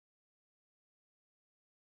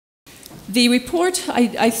The report,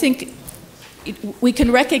 I think, we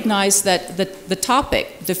can recognize that the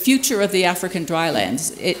topic, the future of the African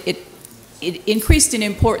drylands, it increased in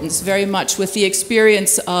importance very much with the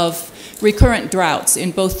experience of recurrent droughts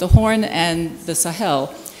in both the Horn and the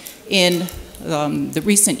Sahel in the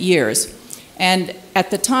recent years. And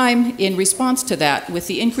at the time, in response to that, with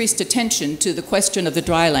the increased attention to the question of the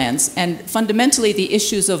drylands and fundamentally the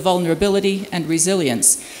issues of vulnerability and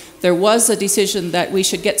resilience, there was a decision that we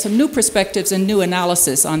should get some new perspectives and new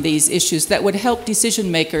analysis on these issues that would help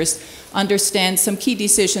decision makers understand some key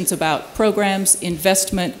decisions about programs,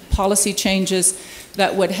 investment, policy changes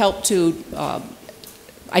that would help to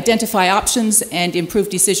identify options and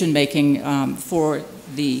improve decision making for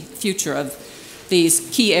the future of these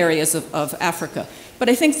key areas of Africa. But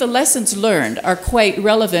I think the lessons learned are quite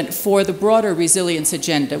relevant for the broader resilience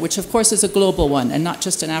agenda, which of course is a global one and not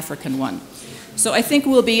just an African one. So I think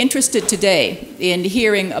we'll be interested today in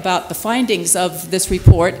hearing about the findings of this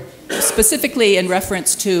report, specifically in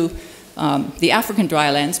reference to the African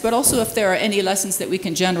drylands, but also if there are any lessons that we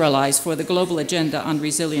can generalize for the global agenda on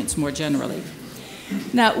resilience more generally.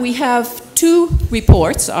 Now, we have two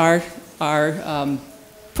reports. Our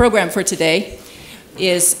program for today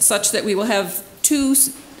is such that we will have two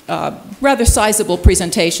rather sizable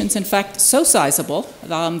presentations, in fact, so sizable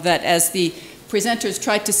that as the presenters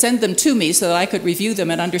tried to send them to me so that I could review them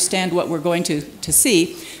and understand what we're going to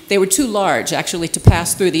see, they were too large, actually, to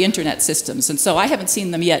pass through the internet systems. And so I haven't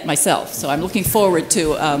seen them yet myself. So I'm looking forward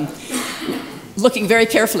to looking very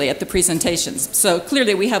carefully at the presentations. So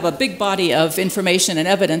clearly we have a big body of information and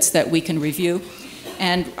evidence that we can review.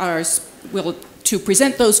 And to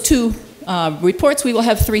present those two reports, we will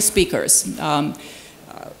have three speakers.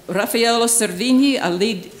 Raffaello Servigni, a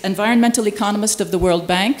lead environmental economist of the World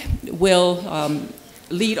Bank, will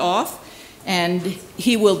lead off, and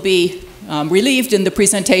he will be relieved in the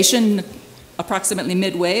presentation approximately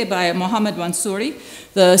midway by Mohamed Mansouri,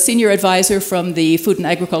 the senior advisor from the Food and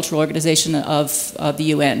Agricultural Organization of the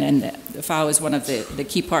UN, and FAO is one of the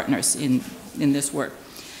key partners in this work.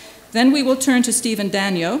 Then we will turn to Stephen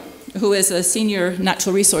Danio, who is a senior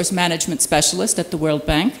natural resource management specialist at the World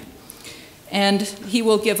Bank. And he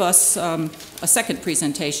will give us a second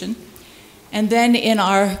presentation. And then in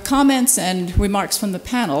our comments and remarks from the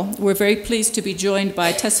panel, we're very pleased to be joined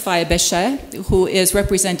by Tesfaye Becher, who is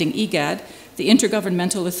representing IGAD, the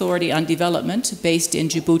Intergovernmental Authority on Development based in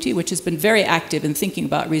Djibouti, which has been very active in thinking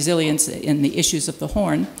about resilience in the issues of the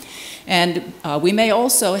Horn. And we may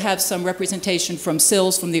also have some representation from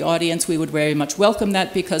SILS from the audience. We would very much welcome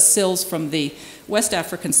that because SILS from the West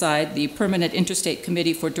African side, the Permanent Interstate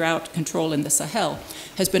Committee for Drought Control in the Sahel,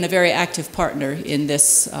 has been a very active partner in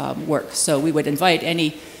this work. So we would invite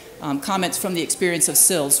any comments from the experience of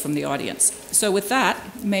SILS from the audience. So with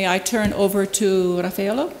that, may I turn over to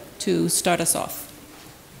Raffaello to start us off.